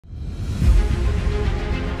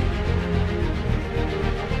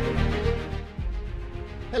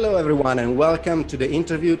Hello everyone and welcome to the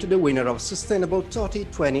interview to the winner of Sustainable TotY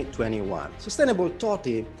 2021. Sustainable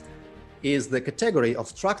TotY is the category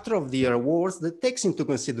of Tractor of the Year awards that takes into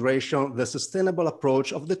consideration the sustainable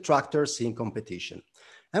approach of the tractors in competition.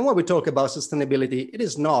 And when we talk about sustainability, it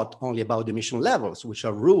is not only about emission levels, which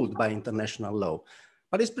are ruled by international law,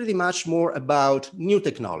 but it's pretty much more about new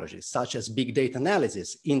technologies such as big data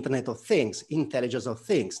analysis, Internet of Things, intelligence of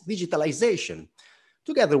things, digitalization,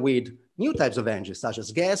 together with new types of engines such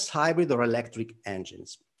as gas, hybrid, or electric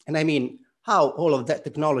engines. And I mean, how all of that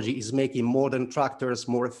technology is making modern tractors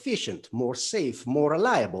more efficient, more safe, more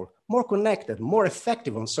reliable, more connected, more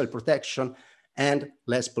effective on soil protection, and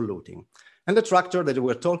less polluting. And the tractor that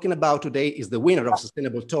we're talking about today is the winner of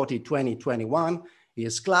Sustainable TotY 2021,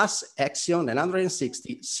 is Claas Axion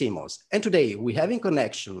 960 CMOS. And today we have in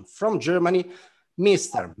connection from Germany,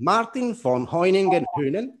 Mr. Martin von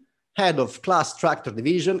Heuningen-Hühnen, head of Claas Tractor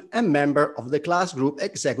Division and member of the Claas Group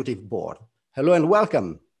Executive Board. Hello and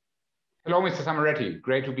welcome. Hello, Mr. Samaretti.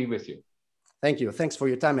 Great to be with you. Thank you. Thanks for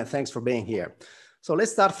your time and thanks for being here. So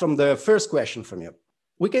let's start from the first question from you.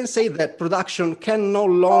 We can say that production can no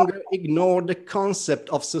longer ignore the concept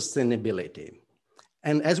of sustainability.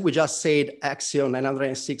 And as we just said, Axion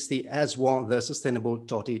 960 has won the Sustainable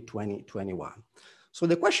TotY 2021. So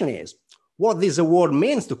the question is, what this award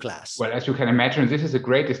means to Claas? Well, as you can imagine, this is a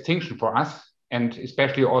great distinction for us and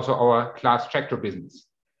especially also our Claas tractor business.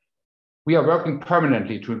 We are working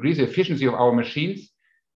permanently to increase the efficiency of our machines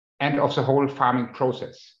and of the whole farming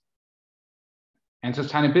process. And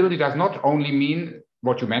sustainability does not only mean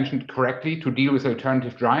what you mentioned correctly, to deal with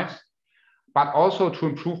alternative drives, but also to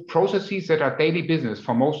improve processes that are daily business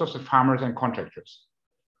for most of the farmers and contractors.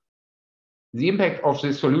 The impact of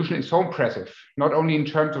this solution is so impressive, not only in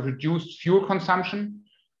terms of reduced fuel consumption,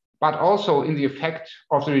 but also in the effect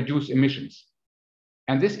of the reduced emissions.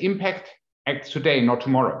 And this impact acts today, not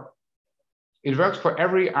tomorrow. It works for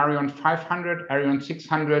every Arion 500, Arion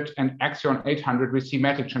 600, and Axion 800 with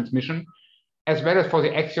C-matic transmission, as well as for the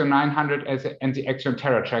Axion 900 and the Axion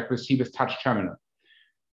TerraTrack with C-with touch terminal.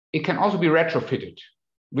 It can also be retrofitted,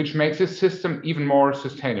 which makes this system even more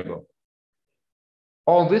sustainable.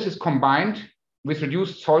 All this is combined with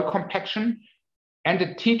reduced soil compaction and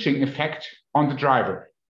a teaching effect on the driver.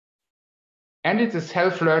 And it's a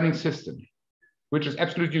self-learning system, which is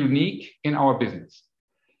absolutely unique in our business.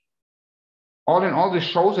 All in all, this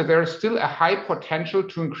shows that there is still a high potential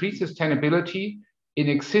to increase sustainability in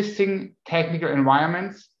existing technical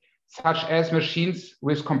environments, such as machines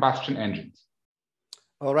with combustion engines.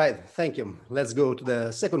 All right, thank you. Let's go to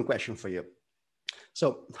the second question for you.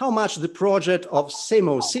 So how much the project of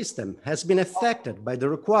CMOS system has been affected by the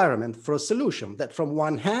requirement for a solution that from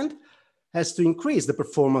one hand has to increase the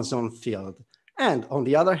performance on field and on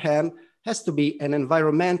the other hand has to be an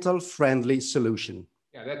environmental friendly solution?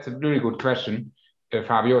 Yeah, that's a really good question,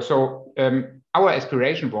 Fabio. So our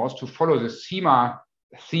aspiration was to follow the CEMA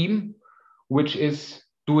theme, which is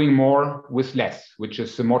doing more with less, which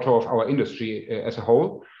is the motto of our industry as a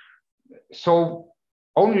whole. So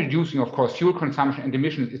only reducing, of course, fuel consumption and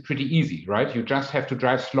emissions is pretty easy, right? You just have to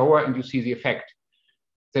drive slower and you see the effect.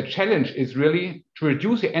 The challenge is really to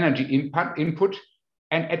reduce the energy input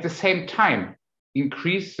and at the same time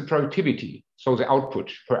increase the productivity, so the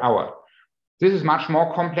output per hour. This is much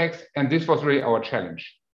more complex and this was really our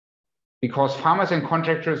challenge. Because farmers and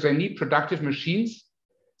contractors, they need productive machines,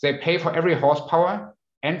 they pay for every horsepower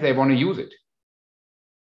and they want to use it.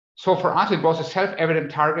 So for us, it was a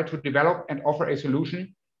self-evident target to develop and offer a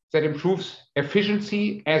solution that improves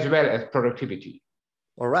efficiency as well as productivity.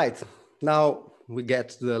 All right, now we get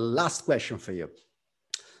to the last question for you.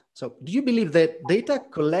 So do you believe that data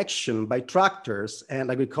collection by tractors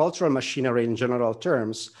and agricultural machinery in general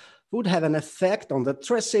terms would have an effect on the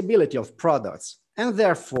traceability of products and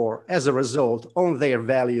therefore, as a result, on their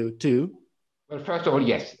value too? Well, first of all,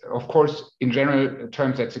 yes, of course, in general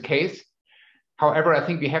terms, that's the case. However, I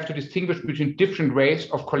think we have to distinguish between different ways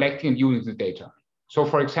of collecting and using the data. So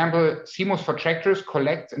for example, CMOS for tractors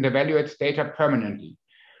collects and evaluates data permanently.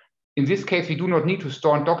 In this case, we do not need to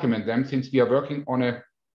store and document them since we are working on a,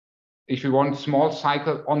 if you want, small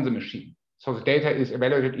cycle on the machine. So the data is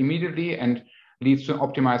evaluated immediately and leads to an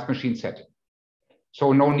optimized machine setting.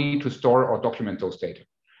 So no need to store or document those data.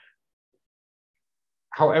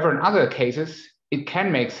 However, in other cases, it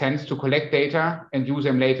can make sense to collect data and use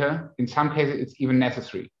them later. In some cases, it's even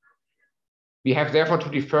necessary. We have therefore to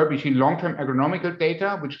differ between long-term agronomical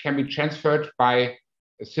data, which can be transferred by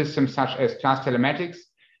systems such as Claas Telematics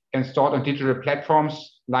and stored on digital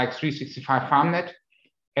platforms like 365 FarmNet,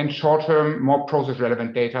 and short-term, more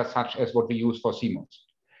process-relevant data, such as what we use for CMOS.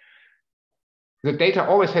 The data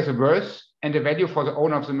always has a worth and a value for the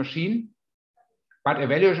owner of the machine, but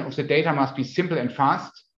evaluation of the data must be simple and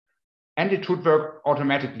fast, and it should work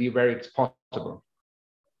automatically where it's possible.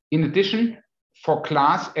 In addition, for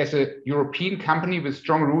Claas, as a European company with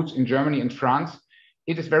strong roots in Germany and France,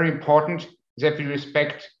 it is very important that we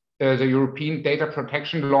respect the European data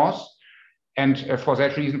protection laws. And for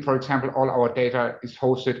that reason, for example, all our data is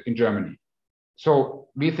hosted in Germany. So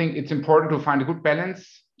we think it's important to find a good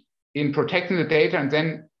balance in protecting the data, and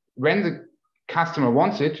then when the customer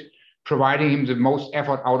wants it, providing him the most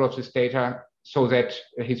effort out of this data so that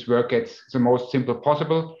his work gets the most simple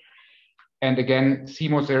possible. And again,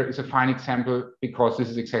 CMOS there is a fine example because this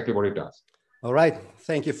is exactly what it does. All right,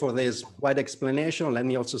 thank you for this wide explanation. Let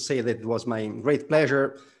me also say that it was my great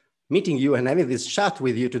pleasure meeting you and having this chat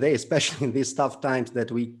with you today, especially in these tough times that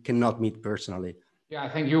we cannot meet personally. Yeah,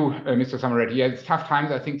 thank you, Mr. Samaretti. Yeah, it's tough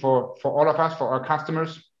times, I think, for all of us, for our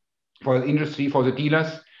customers, for the industry, for the dealers.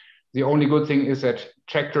 The only good thing is that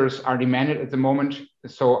tractors are demanded at the moment.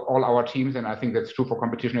 So all our teams, and I think that's true for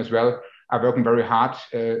competition as well, are working very hard,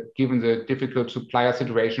 given the difficult supplier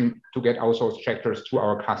situation, to get outsourced tractors to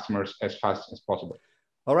our customers as fast as possible.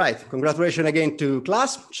 All right, congratulations again to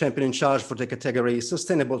Claas, champion in charge for the category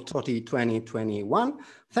Sustainable TotY 2021.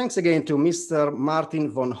 Thanks again to Mr. Martin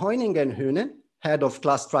von Heuningen-Höhne, head of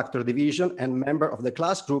Claas Tractor Division and member of the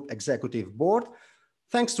Claas Group Executive Board.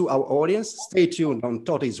 Thanks to our audience. Stay tuned on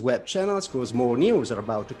TotY's web channels because more news are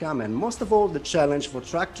about to come. And most of all, the challenge for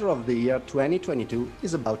Tractor of the Year 2022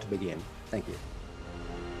 is about to begin. Thank you.